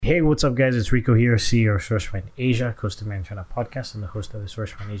Hey, what's up, guys? It's Rico here, CEO of SourceFind Asia, Costa Man China podcast, and the host of the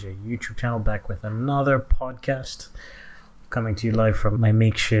SourceFind Asia YouTube channel, back with another podcast, coming to you live from my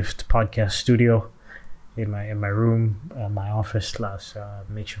makeshift podcast studio in my room, my office slash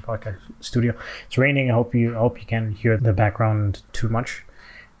makeshift podcast studio. It's raining. I hope you can't hear the background too much.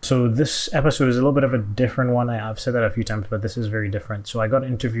 So this episode is a little bit of a different one. I've said that a few times, but this is very different. So I got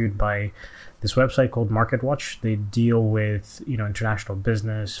interviewed by this website called MarketWatch. They deal with international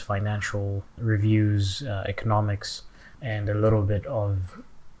business, financial reviews, economics, and a little bit of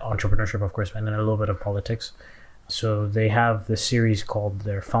entrepreneurship, of course, and then a little bit of politics. So they have this series called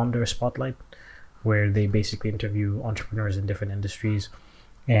their Founder Spotlight, where they basically interview entrepreneurs in different industries,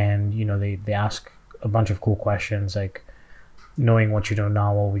 and they ask a bunch of cool questions like, knowing what you know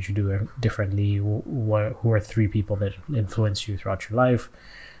now, what would you do differently? Who are three people that influence you throughout your life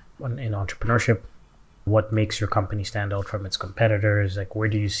in entrepreneurship? What makes your company stand out from its competitors? Like, where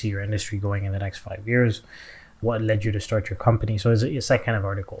do you see your industry going in the next 5 years? What led you to start your company? So it's that kind of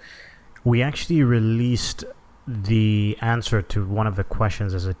article. We actually released the answer to one of the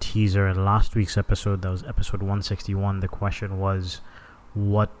questions as a teaser in last week's episode. That was episode 161. The question was,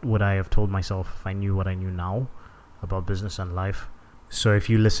 what would I have told myself if I knew what I knew now about business and life? So if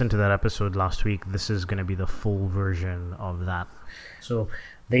you listened to that episode last week, this is going to be the full version of that. So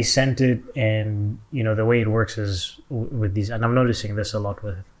they sent it, and the way it works is with these, and I'm noticing this a lot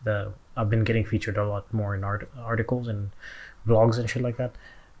with I've been getting featured a lot more in articles and blogs and shit like that.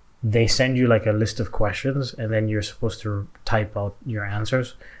 They send you like a list of questions, and then you're supposed to type out your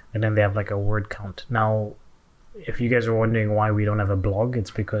answers, and then they have like a word count. Now, if you guys are wondering why we don't have a blog, it's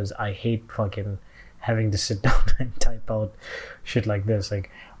because I hate fucking having to sit down and type out shit like this.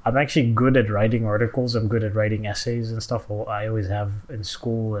 Like, I'm actually good at writing articles. I'm good at writing essays and stuff. I always have in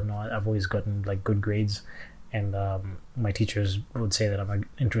school, and I've always gotten like good grades. And my teachers would say that I'm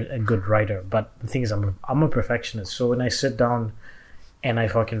a good writer. But the thing is, I'm a perfectionist. So when I sit down and I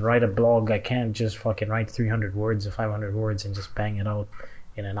fucking write a blog, I can't just fucking write 300 words or 500 words and just bang it out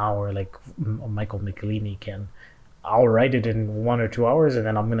in an hour like Michael Michelini can. I'll write it in 1 or 2 hours, and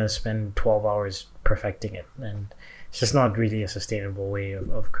then I'm going to spend 12 hours perfecting it. And it's just not really a sustainable way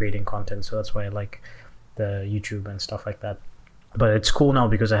of creating content. So that's why I like the YouTube and stuff like that. But it's cool now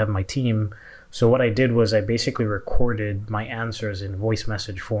because I have my team. So what I did was I basically recorded my answers in voice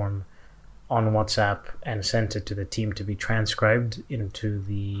message form on WhatsApp and sent it to the team to be transcribed into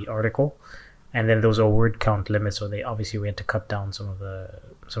the article. And then there was a word count limit. So we had to cut down some of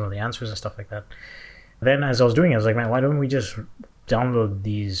the answers and stuff like that. Then as I was doing it, I was like, man, why don't we just download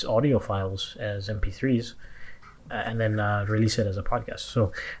these audio files as MP3s and then release it as a podcast?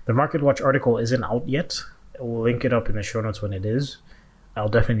 So the MarketWatch article isn't out yet. We'll link it up in the show notes when it is. I'll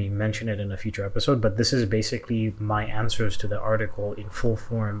definitely mention it in a future episode, but this is basically my answers to the article in full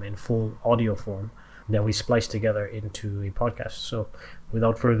form, in full audio form, that we spliced together into a podcast. So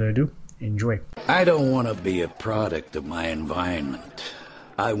without further ado, enjoy. I don't want to be a product of my environment.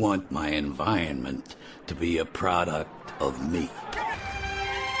 I want my environment to be a product of me.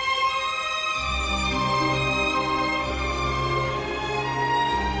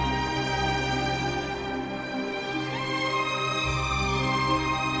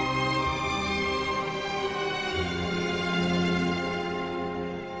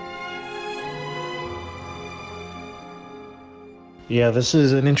 Yeah, this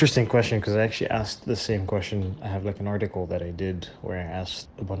is an interesting question because I actually asked the same question. I have like an article that I did where I asked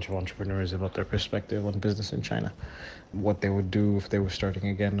a bunch of entrepreneurs about their perspective on business in China, what they would do if they were starting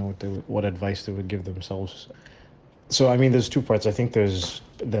again, or what advice they would give themselves. So, I mean, there's two parts. I think there's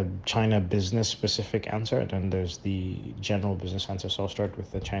the China business specific answer, and then there's the general business answer. So I'll start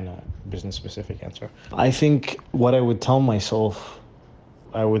with the China business specific answer. I think what I would tell myself,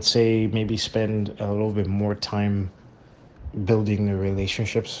 I would say maybe spend a little bit more time building the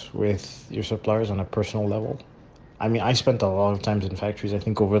relationships with your suppliers on a personal level. I mean, I spent a lot of times in factories. I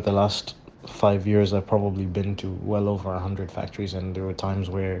think over the last 5 years, I've probably been to well over 100 factories, and there were times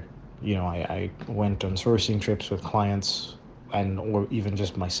where, I went on sourcing trips with clients or even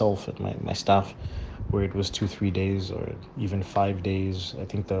just myself and my staff, where it was 2-3 days or even 5 days. I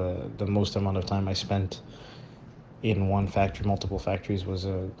think the most amount of time I spent in one factory, multiple factories, was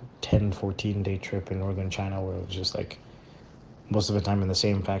a 10-14 day trip in northern China, where it was just like most of the time in the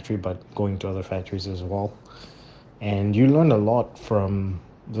same factory, but going to other factories as well. And you learn a lot from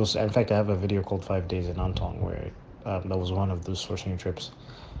those. In fact, I have a video called 5 Days in Antong, where that was one of those sourcing trips.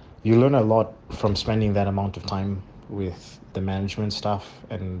 You learn a lot from spending that amount of time with the management staff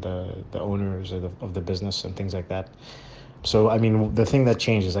and the owners of the business and things like that. So, I mean, the thing that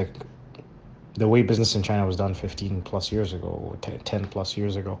changed is like the way business in China was done 15 plus years ago, or 10 plus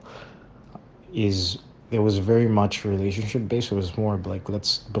years ago, is it was very much relationship based. It was more like,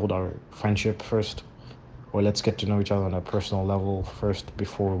 let's build our friendship first, or let's get to know each other on a personal level first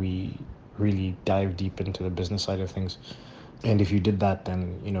before we really dive deep into the business side of things. And if you did that,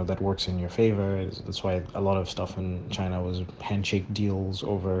 then that works in your favor. That's why a lot of stuff in China was handshake deals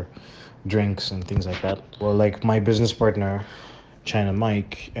over drinks and things like that. Well, like my business partner, China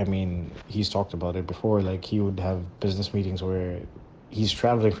Mike, I mean, he's talked about it before. Like he would have business meetings where he's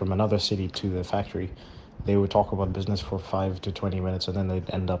traveling from another city to the factory. They would talk about business for 5 to 20 minutes, and then they'd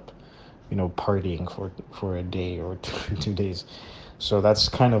end up, partying for a day or 2 days. So that's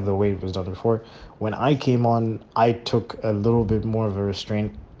kind of the way it was done before. When I came on, I took a little bit more of a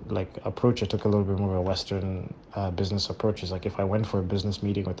restraint like approach. I took a little bit more of a Western business approach. Is like if I went for a business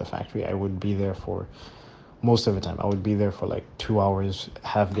meeting with the factory, I would be there for most of the time. I would be there for like 2 hours,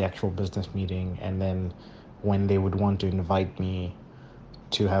 have the actual business meeting, and then when they would want to invite me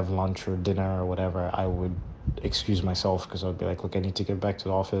to have lunch or dinner or whatever, I would excuse myself because I'd be like, look, I need to get back to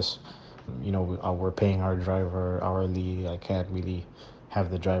the office. We're paying our driver hourly. I can't really have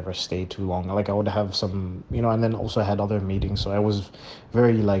the driver stay too long. Like I would have some, and then also I had other meetings. So I was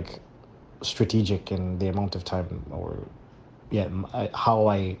very like strategic in the amount of time, or yeah, how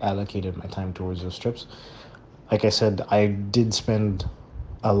I allocated my time towards those trips. Like I said, I did spend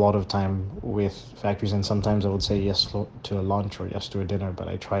a lot of time with factories, and sometimes I would say yes to a lunch or yes to a dinner, but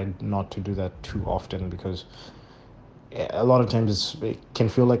I tried not to do that too often because a lot of times it can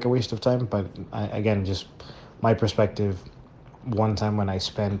feel like a waste of time. But again, just my perspective, one time when I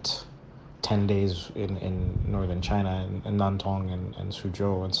spent 10 days in northern China, in Nantong and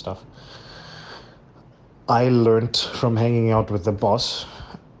Suzhou and stuff, I learned from hanging out with the boss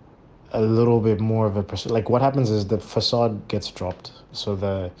a little bit more of a like what happens is the facade gets dropped. So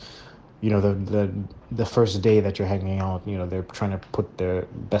the first day that you're hanging out, they're trying to put their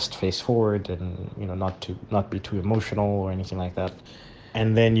best face forward, and not be too emotional or anything like that.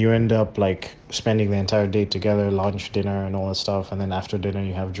 And then you end up like spending the entire day together, lunch, dinner, and all that stuff. And then after dinner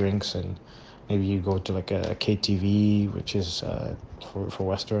you have drinks, and maybe you go to like a KTV, which is for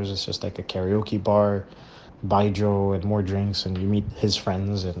Westerners, it's just like a karaoke bar, baijiu and more drinks, and you meet his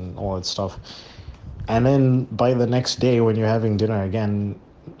friends and all that stuff. And then by the next day when you're having dinner again,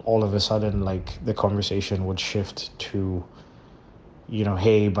 all of a sudden like the conversation would shift to,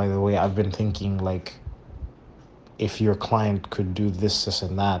 hey, by the way, I've been thinking like if your client could do this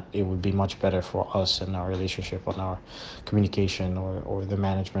and that, it would be much better for us and our relationship on our communication, or the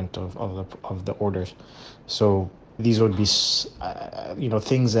management of the orders. So these would be,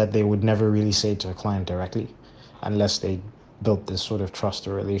 things that they would never really say to a client directly unless they built this sort of trust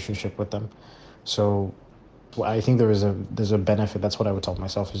or relationship with them. So I think there's a benefit. That's what I would tell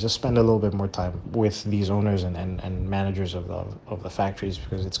myself, is just spend a little bit more time with these owners and managers of the factories,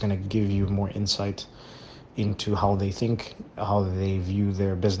 because it's going to give you more insight into how they think, how they view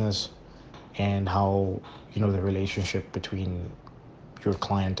their business, and how the relationship between your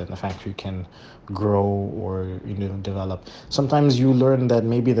client and the factory can grow or develop. Sometimes you learn that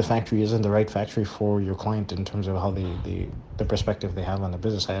maybe the factory isn't the right factory for your client in terms of how the perspective they have on the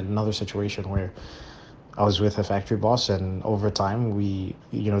business. I had another situation where I was with a factory boss, and over time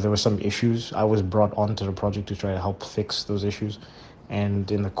there were some issues. I was brought onto the project to try to help fix those issues,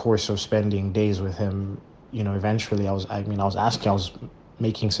 and in the course of spending days with him, eventually I was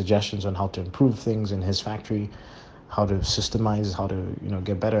making suggestions on how to improve things in his factory, how to systemize, how to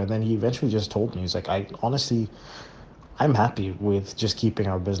get better. And then he eventually just told me, he's like, I'm happy with just keeping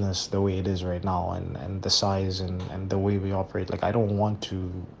our business the way it is right now, and the size and the way we operate. Like I don't want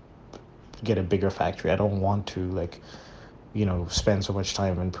to get a bigger factory. I don't want to spend so much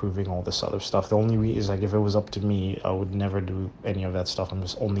time improving all this other stuff. The only reason is like if it was up to me, I would never do any of that stuff. I'm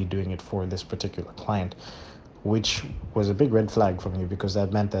just only doing it for this particular client, which was a big red flag for me, because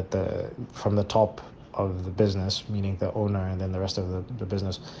that meant that from the top of the business, meaning the owner and then the rest of the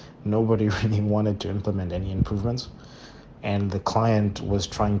business, nobody really wanted to implement any improvements. And the client was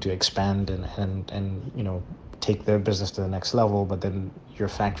trying to expand and take their business to the next level, but then your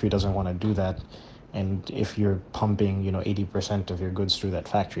factory doesn't want to do that. And if you're pumping 80% of your goods through that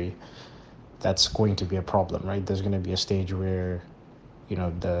factory, that's going to be a problem, right? There's going to be a stage where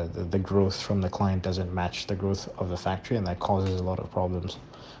the growth from the client doesn't match the growth of the factory, and that causes a lot of problems.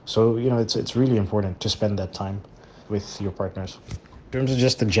 So it's really important to spend that time with your partners. In terms of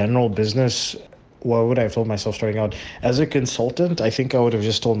just the general business, what would I have told myself starting out? As a consultant, I think I would have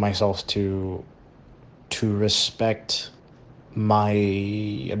just told myself to respect my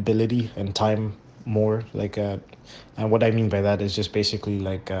ability and time more. And what I mean by that is just basically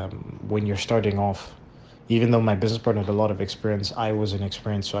when you're starting off, even though my business partner had a lot of experience, I was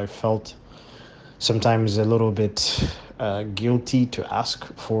inexperienced, so I felt sometimes a little bit guilty to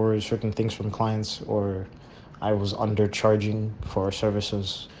ask for certain things from clients, or I was undercharging for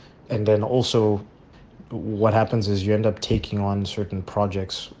services. And then also, what happens is you end up taking on certain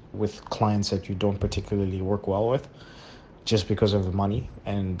projects with clients that you don't particularly work well with, just because of the money,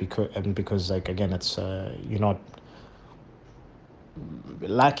 and because like again, it's you're not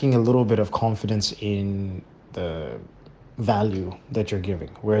lacking a little bit of confidence in the value that you're giving.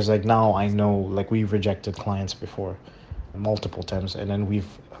 Whereas like now I know, like, we've rejected clients before multiple times, and then we've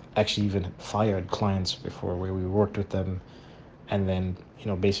actually even fired clients before where we worked with them, and then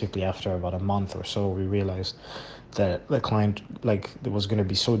basically after about a month or so we realized that the client, like, it was going to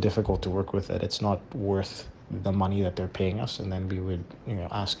be so difficult to work with that it's not worth the money that they're paying us, and then we would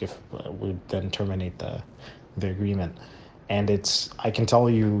ask if we'd then terminate the agreement. And I can tell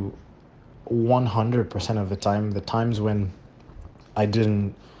you 100% of the times when I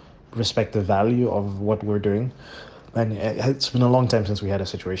didn't respect the value of what we're doing. And it's been a long time since we had a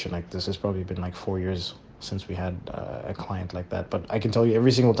situation like this. It's probably been like 4 years since we had a client like that. But I can tell you,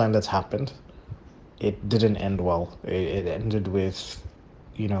 every single time that's happened, it didn't end well. It ended with,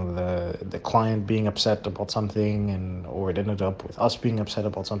 the client being upset about something, or it ended up with us being upset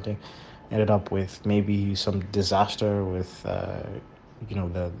about something. Ended up with maybe some disaster with,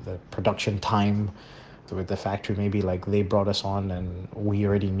 the production time with the factory. Maybe like they brought us on and we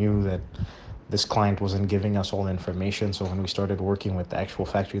already knew that this client wasn't giving us all the information. So when we started working with the actual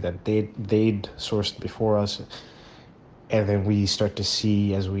factory that they'd sourced before us, and then we start to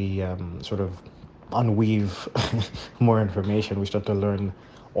see, as we sort of unweave more information, we start to learn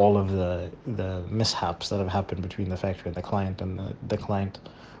all of the mishaps that have happened between the factory and the client, and the client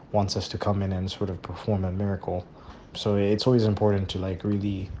wants us to come in and sort of perform a miracle. So it's always important to like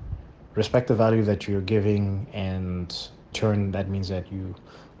really respect the value that you're giving, and turn that means that you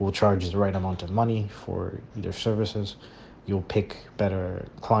will charge the right amount of money for their services. You'll pick better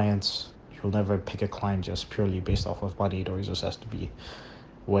clients. You'll never pick a client just purely based off of money. It always just has to be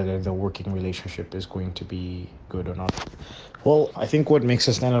whether the working relationship is going to be good or not. Well, I think what makes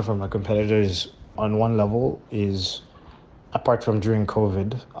us stand out from our competitors on one level is, apart from during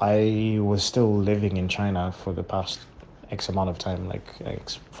COVID, I was still living in China for the past X amount of time, like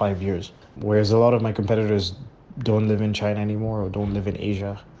 5 years. Whereas a lot of my competitors don't live in China anymore, or don't live in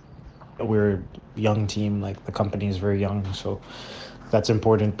Asia. We're a young team, like the company is very young, so that's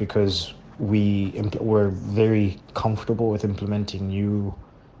important because we're very comfortable with implementing new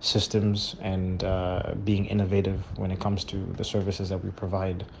systems and being innovative when it comes to the services that we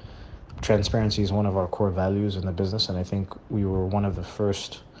provide. Transparency is one of our core values in the business, and I think we were one of the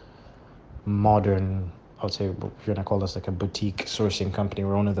first modern, I would say, if you're gonna call us like a boutique sourcing company,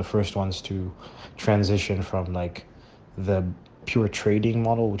 we're one of the first ones to transition from like the pure trading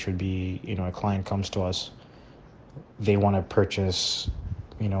model, which would be, a client comes to us, they want to purchase,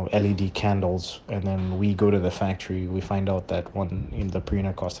 LED candles, and then we go to the factory, we find out that the per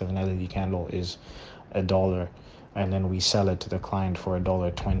unit cost of an LED candle is $1, and then we sell it to the client for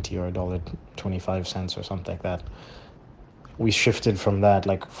 $1.20 or $1.25 or something like that. We shifted from that,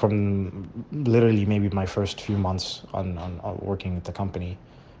 like from literally maybe my first few months on working at the company,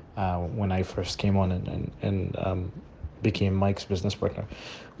 when I first came on and became Mike's business partner.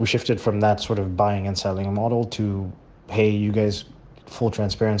 We shifted from that sort of buying and selling model to, hey, you guys, full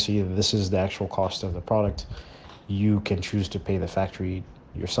transparency, this is the actual cost of the product. You can choose to pay the factory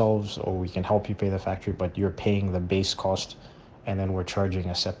yourselves, or we can help you pay the factory, but you're paying the base cost, and then we're charging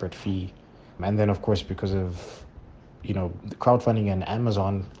a separate fee. And then, of course, because of crowdfunding and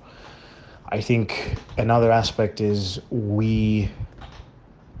Amazon, I think another aspect is we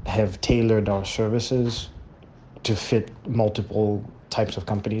have tailored our services to fit multiple types of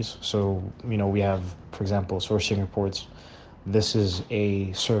companies. So, we have, for example, sourcing reports. This is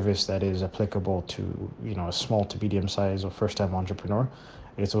a service that is applicable to, a small to medium size or first time entrepreneur.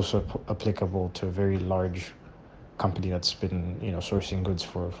 It's also applicable to a very large company that's been, sourcing goods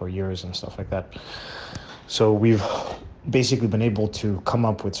for years and stuff like that. So we've basically been able to come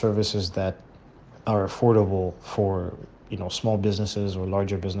up with services that are affordable for, small businesses or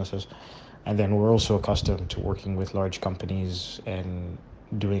larger businesses. And then we're also accustomed to working with large companies and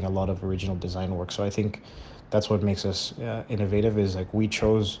doing a lot of original design work. So I think that's what makes us innovative, is like we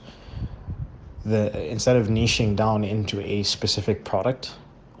chose instead of niching down into a specific product,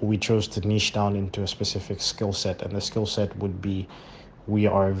 we chose to niche down into a specific skill set. And the skill set would be, we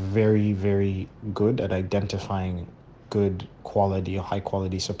are very, very good at identifying good quality or high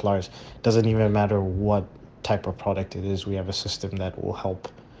quality suppliers. Doesn't even matter what type of product it is. We have a system that will help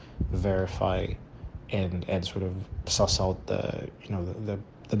verify and sort of suss out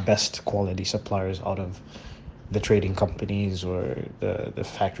the best quality suppliers out of the trading companies or the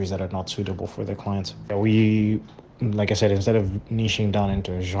factories that are not suitable for their clients. We, like I said, instead of niching down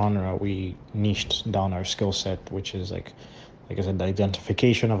into a genre, we niched down our skill set, which is like I said, the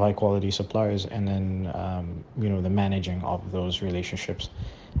identification of high quality suppliers, and then the managing of those relationships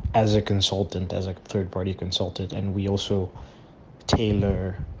as a consultant, as a third party consultant. And we also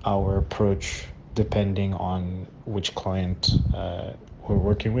tailor our approach depending on which client we're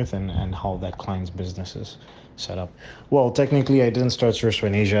working with and how that client's business is set up. Well, technically, I didn't start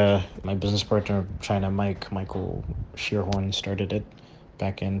SourceFind Asia. My business partner, China Michael Shearhorn, started it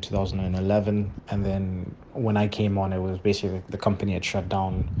back in 2011. And then when I came on, it was basically the company had shut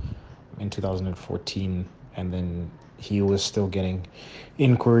down in 2014. And then he was still getting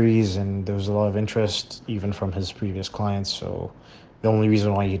inquiries, and there was a lot of interest even from his previous clients. So the only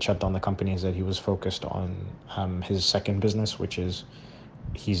reason why he shut down the company is that he was focused on his second business, which is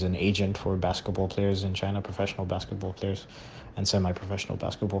he's an agent for basketball players in China, professional basketball players and semi-professional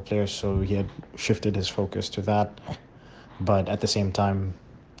basketball players. So he had shifted his focus to that. But at the same time,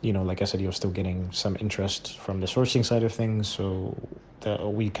 like I said, he was still getting some interest from the sourcing side of things. So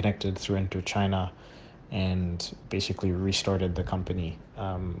we connected through Enter China and basically restarted the company.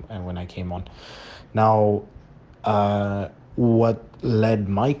 And when I came on, now, what led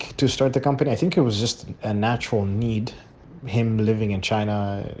Mike to start the company? I think it was just a natural need. Him living in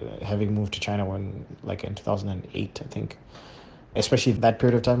China, having moved to China in 2008, I think, especially that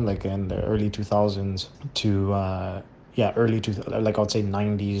period of time, like in the early 2000s to like I would say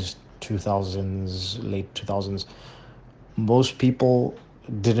 90s, 2000s, late 2000s. Most people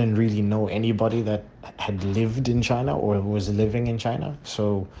didn't really know anybody that had lived in China or was living in China.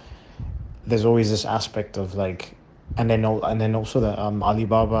 So there's always this aspect of like, and then also the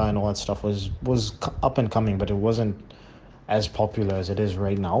Alibaba and all that stuff was up and coming, but it wasn't as popular as it is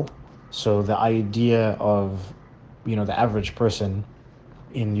right now. So the idea of, the average person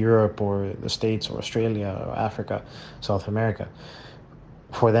in Europe or the States or Australia or Africa, South America,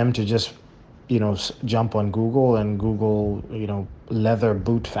 for them to just, jump on Google and Google, leather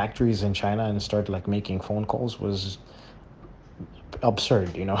boot factories in China and start like making phone calls was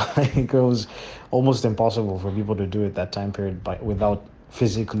absurd. I think it was almost impossible for people to do it that time period without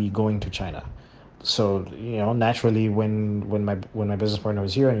physically going to China. So naturally, when my business partner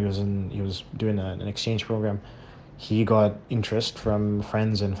was here and he was doing an exchange program, he got interest from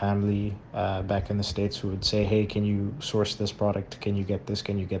friends and family back in the States who would say, hey, can you source this product? Can you get this?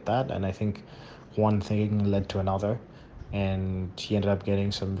 Can you get that? And I think one thing led to another, and he ended up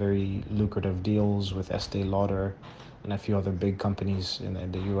getting some very lucrative deals with Estee Lauder and a few other big companies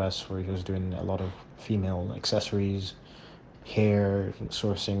in the US, where he was doing a lot of female accessories, hair,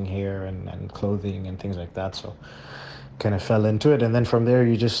 sourcing hair and clothing and things like that. So kind of fell into it, and then from there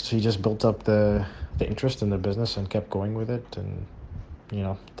he just built up the interest in the business and kept going with it, and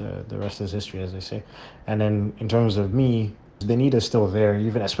the rest is history, as they say. And then in terms of me, the need is still there,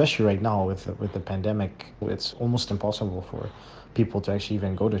 even especially right now with the pandemic. It's almost impossible for people to actually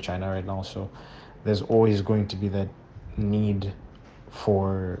even go to China right now. So there's always going to be that need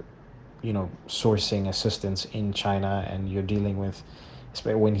for sourcing assistance in China, and you're dealing with,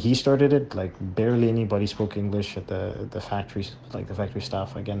 when he started it, like barely anybody spoke English at the factories, like the factory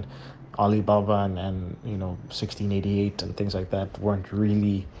staff. Again, Alibaba and 1688 and things like that weren't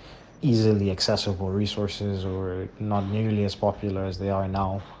really easily accessible resources, or not nearly as popular as they are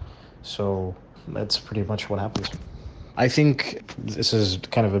now. So that's pretty much what happens. I think this is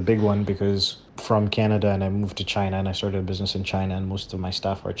kind of a big one because from Canada and I moved to China and I started a business in China, and most of my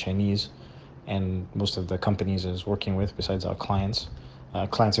staff are Chinese, and most of the companies I was working with, besides our clients,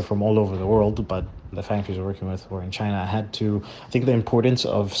 clients are from all over the world, but the factories we're working with were in China. I think the importance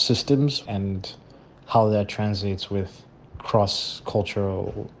of systems and how that translates with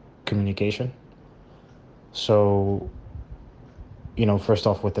cross-cultural communication. So, first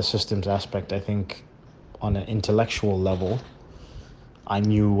off, with the systems aspect, I think on an intellectual level, I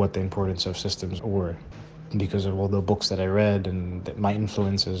knew what the importance of systems were because of all the books that I read and my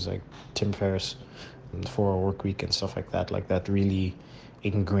influences, like Tim Ferriss, and the 4 Hour Work Week and stuff like that really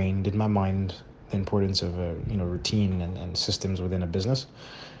ingrained in my mind the importance of a routine and systems within a business.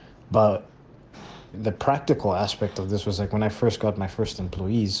 But the practical aspect of this was like when I first got my first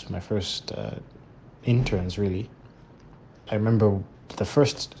employees, my first interns, really. I remember the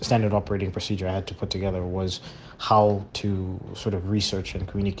first standard operating procedure I had to put together was how to sort of research and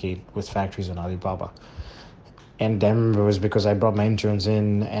communicate with factories in Alibaba. And I remember it was because I brought my interns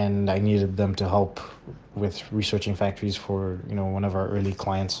in and I needed them to help with researching factories for, one of our early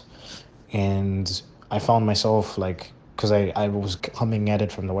clients. And I found myself like, because I was coming at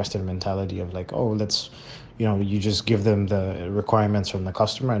it from the Western mentality of like, oh, let's, you just give them the requirements from the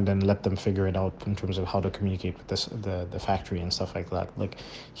customer and then let them figure it out in terms of how to communicate with the factory and stuff like that. Like,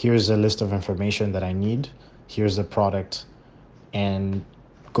 here's a list of information that I need. Here's the product, and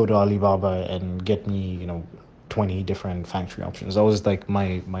go to Alibaba and get me, 20 different factory options. That was like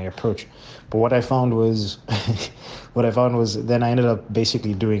my approach. But what I found was then I ended up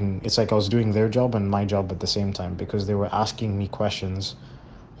basically doing, it's like I was doing their job and my job at the same time, because they were asking me questions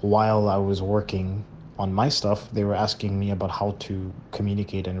while I was working on my stuff. They were asking me about how to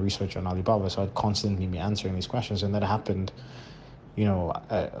communicate and research on Alibaba. So I'd constantly be answering these questions. And that happened,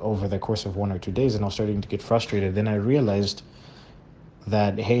 over the course of 1 or 2 days. And I was starting to get frustrated. Then I realized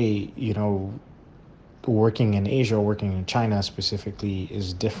that, hey, working in Asia, working in China specifically,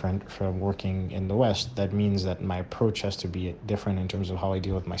 is different from working in the West. That means that my approach has to be different in terms of how I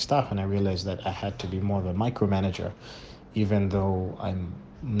deal with my staff. And I realized that I had to be more of a micromanager, even though I'm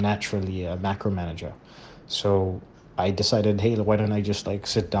naturally a macro manager. So I decided, hey, why don't I just like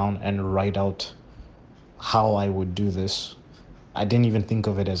sit down and write out how I would do this. I didn't even think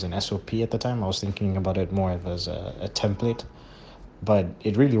of it as an SOP at the time. I was thinking about it more as a template, but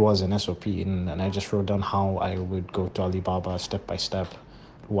it really was an SOP. And I just wrote down how I would go to Alibaba step by step,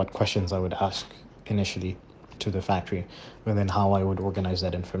 what questions I would ask initially to the factory, and then how I would organize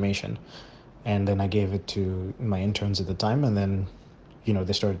that information. And then I gave it to my interns at the time, and then,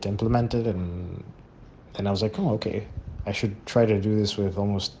 they started to implement it. And I was like, oh, okay, I should try to do this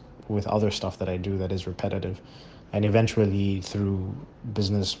with other stuff that I do that is repetitive. And eventually, through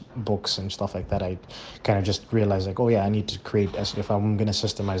business books and stuff like that, I kind of just realized like, oh yeah, I need to create, as if I'm going to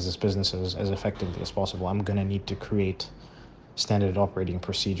systemize this business as effectively as possible, I'm going to need to create standard operating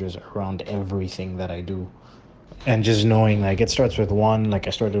procedures around everything that I do. And just knowing like it starts with one, like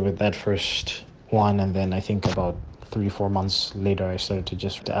I started with that first one, and then I think about 3-4 months later I started to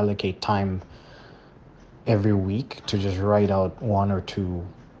just allocate time every week to just write out 1 or 2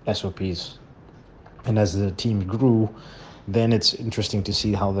 SOPs. And as the team grew, then it's interesting to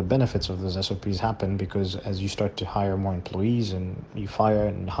see how the benefits of those SOPs happen, because as you start to hire more employees and you fire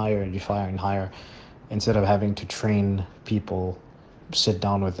and hire and you fire and hire, instead of having to train people, sit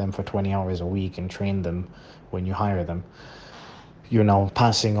down with them for 20 hours a week and train them when you hire them, you're now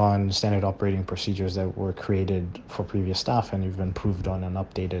passing on standard operating procedures that were created for previous staff and you've improved on and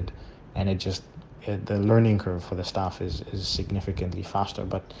updated. And the learning curve for the staff is significantly faster.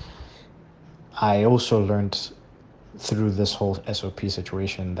 But I also learned through this whole SOP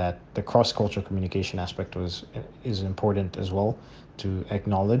situation that the cross-cultural communication aspect is important as well to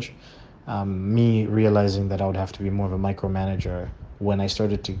acknowledge. Me realizing that I would have to be more of a micromanager when I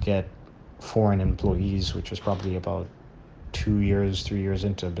started to get foreign employees, which was probably about 2 years, 3 years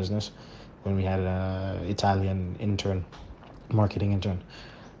into business, when we had an Italian intern, marketing intern.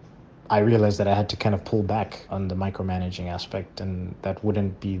 I realized that I had to kind of pull back on the micromanaging aspect, and that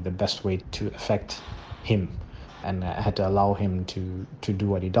wouldn't be the best way to affect him. And I had to allow him to do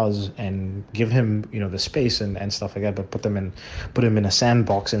what he does and give him, the space and stuff like that, but put him in a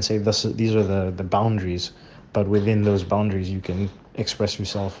sandbox and say, these are the boundaries, but within those boundaries you can express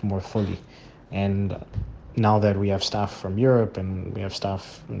yourself more fully. And now that we have staff from Europe and we have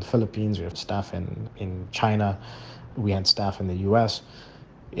staff in the Philippines, we have staff in China, we had staff in the US,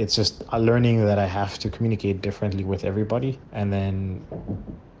 it's just a learning that I have to communicate differently with everybody, and then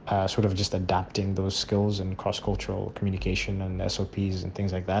sort of just adapting those skills and cross-cultural communication and SOPs and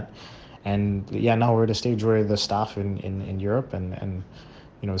things like that. And yeah, now we're at a stage where the staff in Europe and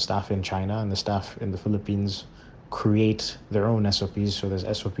staff in China and the staff in the Philippines create their own SOPs. So there's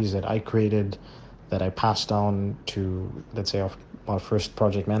SOPs that I created that I passed down to, let's say, our first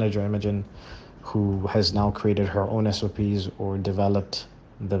project manager, Imogen, who has now created her own SOPs or developed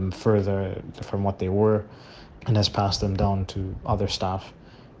them further from what they were and has passed them down to other staff.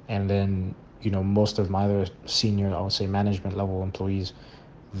 And then, most of my other senior, I would say management level employees,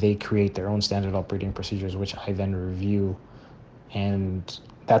 they create their own standard operating procedures, which I then review. And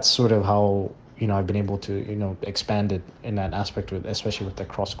that's sort of how, I've been able to, expand it in that aspect, especially with the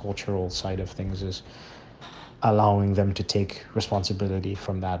cross-cultural side of things, is allowing them to take responsibility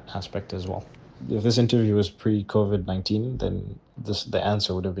from that aspect as well. If this interview was pre-COVID-19, then the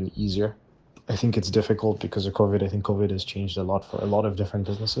answer would have been easier. I think it's difficult because of COVID. I think COVID has changed a lot for a lot of different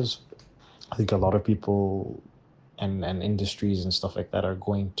businesses. I think a lot of people and industries and stuff like that are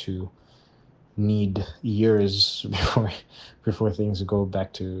going to need years before things go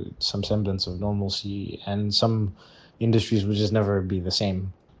back to some semblance of normalcy, and some industries will just never be the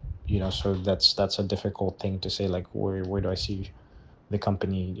same. So that's a difficult thing to say, like where do I see the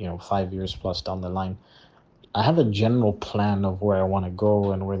company 5 years plus down the line. I have a general plan of where I want to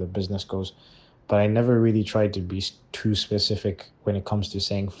go and where the business goes, but I never really tried to be too specific when it comes to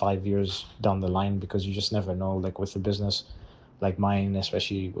saying 5 years down the line, because you just never know. Like with a business like mine,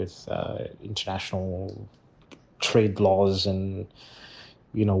 especially with international trade laws and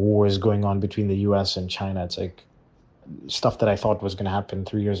wars going on between the U.S. and China, it's like stuff that I thought was going to happen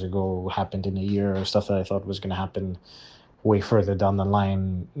 3 years ago happened in a year, or stuff that I thought was going to happen way further down the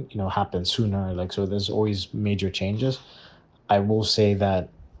line, happen sooner. Like, so there's always major changes. I will say that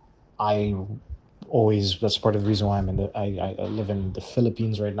I that's part of the reason why I live in the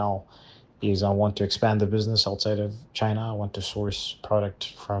Philippines right now, is I want to expand the business outside of China. I want to source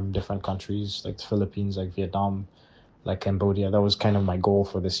product from different countries like the Philippines, like Vietnam, like Cambodia. That was kind of my goal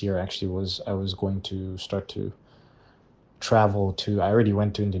for this year, actually. Was I was going to start to travel to, I already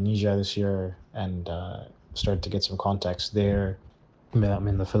went to Indonesia this year and started to get some contacts there. I'm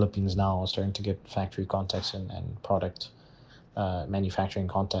in the Philippines now, starting to get factory contacts and product manufacturing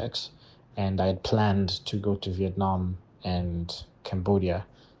contacts. And I had planned to go to Vietnam and Cambodia.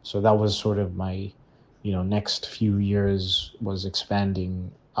 So that was sort of my, next few years, was expanding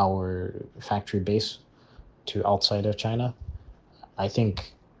our factory base to outside of China. I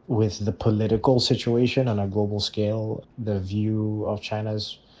think with the political situation on a global scale, the view of China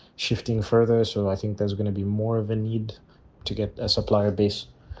is shifting further. So I think there's going to be more of a need to get a supplier base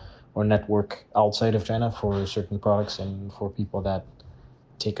or network outside of China for certain products, and for people that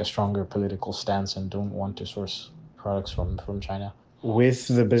take a stronger political stance and don't want to source products from China. With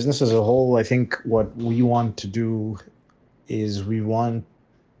the business as a whole, I think what we want to do is we want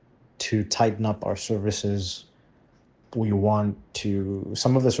to tighten up our services. We want to,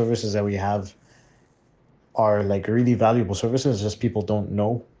 some of the services that we have are like really valuable services, just people don't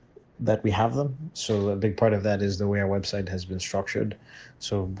know that we have them. So a big part of that is the way our website has been structured.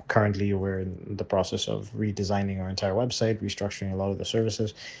 So currently we're in the process of redesigning our entire website, restructuring a lot of the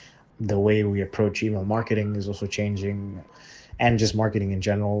services. The way we approach email marketing is also changing, and just marketing in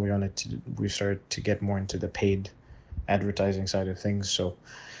general. We started to get more into the paid advertising side of things. So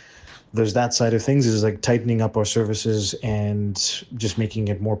there's that side of things, is like tightening up our services and just making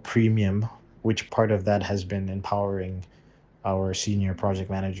it more premium, which part of that has been empowering our senior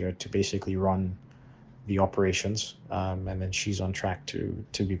project manager to basically run the operations. And then she's on track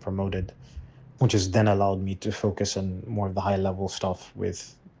to be promoted, which has then allowed me to focus on more of the high level stuff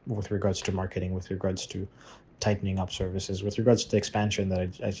with regards to marketing, with regards to tightening up services, with regards to the expansion that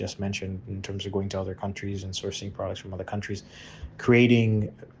I just mentioned, in terms of going to other countries and sourcing products from other countries,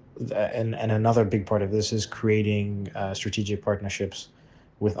 creating, and another big part of this is creating strategic partnerships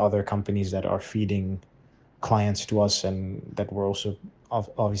with other companies that are feeding clients to us, and that we're also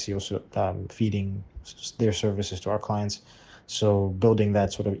obviously also feeding their services to our clients. So building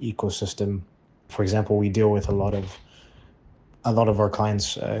that sort of ecosystem. For example, we deal with a lot of our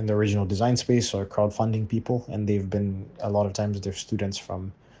clients in the original design space are crowdfunding people, and they've been, a lot of times they're students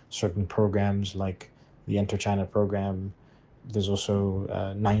from certain programs like the Enter China program. There's also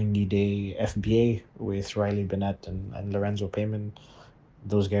 90-day FBA with Riley Bennett and Lorenzo Payman.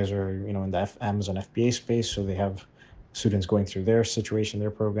 Those guys are, in the Amazon FBA space, so they have students going through their situation,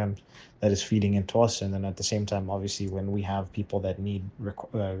 their program, that is feeding into us. And then at the same time, obviously, when we have people that need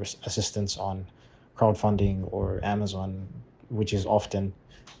assistance on crowdfunding or Amazon, which is often,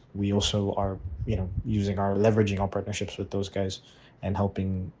 we also are, leveraging our partnerships with those guys and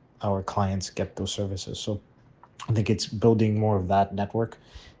helping our clients get those services. So I think it's building more of that network.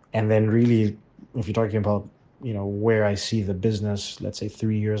 And then really, if you're talking about, where I see the business, let's say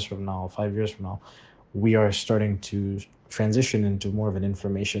 3 years from now, 5 years from now, we are starting to transition into more of an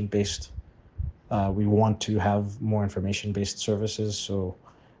information-based. We want to have more information-based services. So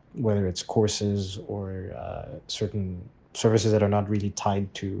whether it's courses or certain services that are not really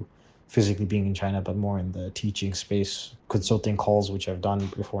tied to physically being in China, but more in the teaching space, consulting calls, which I've done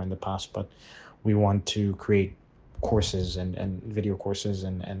before in the past, but we want to create courses and video courses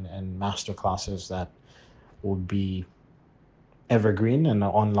and master classes that would be evergreen and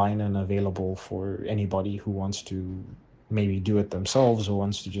online and available for anybody who wants to maybe do it themselves or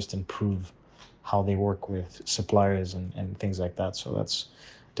wants to just improve how they work with suppliers and things like that. So that's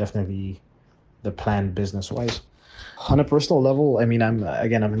definitely the plan business-wise. On a personal level, I mean, I'm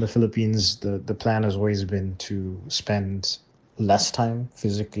in the Philippines. The plan has always been to spend less time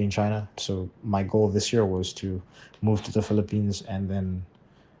physically in China. So my goal this year was to move to the Philippines and then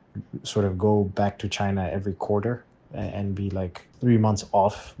sort of go back to China every quarter and be like 3 months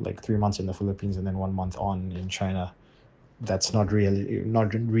off, like 3 months in the Philippines and then 1 month on in China. That's not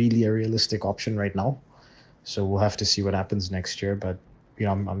really a realistic option right now. So we'll have to see what happens next year. But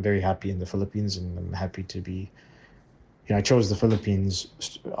I'm very happy in the Philippines, and I'm happy to be. I chose the Philippines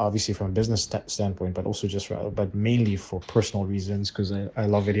obviously from a business standpoint, but also but mainly for personal reasons, because I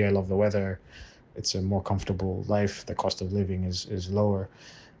love it here. I love the weather. It's a more comfortable life. The cost of living is lower.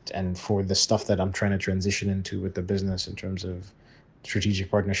 And for the stuff that I'm trying to transition into with the business in terms of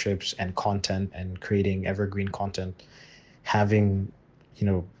strategic partnerships and content and creating evergreen content, having,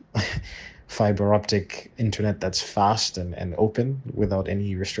 fiber optic internet that's fast and open without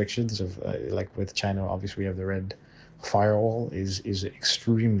any restrictions of like with China, obviously we have the red firewall is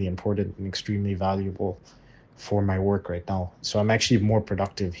extremely important and extremely valuable for my work right now. So I'm actually more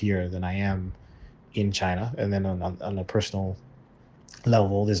productive here than I am in China. And then on a personal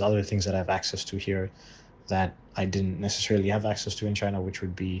level, there's other things that I have access to here that I didn't necessarily have access to in China, which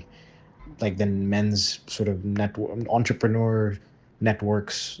would be like the men's sort of entrepreneur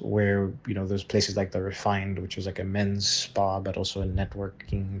networks, where there's places like the Refined, which is like a men's spa but also a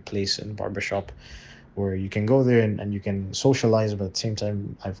networking place and barbershop, where you can go there and you can socialize, but at the same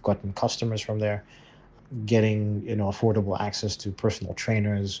time I've gotten customers from there, getting affordable access to personal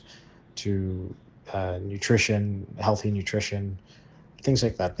trainers, to nutrition, healthy nutrition, things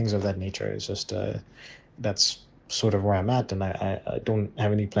like that, things of that nature. It's just that's sort of where I'm at, and I don't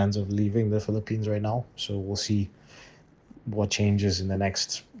have any plans of leaving the Philippines right now. So we'll see what changes in the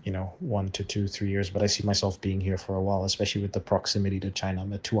next 1 to 2, 3 years. But I see myself being here for a while, especially with the proximity to China.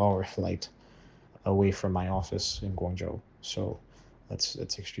 I'm a 2-hour flight away from my office in Guangzhou, so that's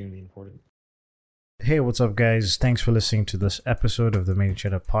extremely important. Hey, what's up, guys? Thanks for listening to this episode of the Made in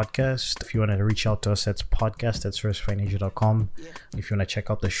China podcast. If you want to reach out to us, that's podcast@sourcefineasia.com. If you want to check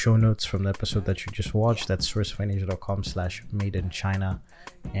out the show notes from the episode that you just watched, that's sourcefineasia.com/madeinchina.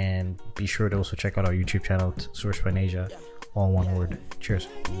 And be sure to also check out our YouTube channel, SourceFineAsia, all one word. Cheers.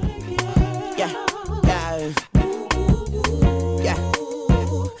 Yeah.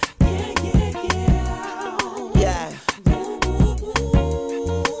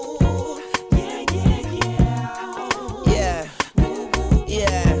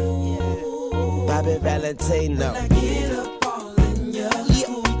 Valentino. When I get up all in ya, we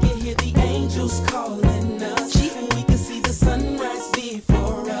can hear the angels calling us, and we can see the sunrise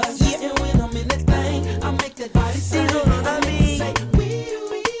before us. And when I'm in that thing, I make that body say,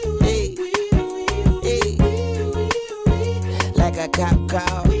 like a cop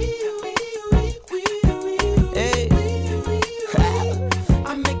car.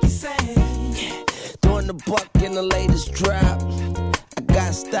 I make you say, doing the buck in the latest drop. I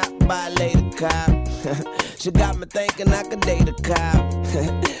got stopped by a lady cop. She got me thinking I could date a cop.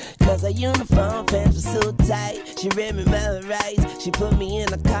 Cause her uniform pants were so tight. She read me my rights. She put me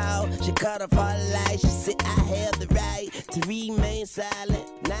in a call. She cut off all the lights. She said I have the right to remain silent.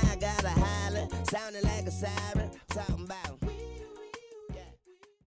 Now I gotta holler, sounding like a siren. Talking about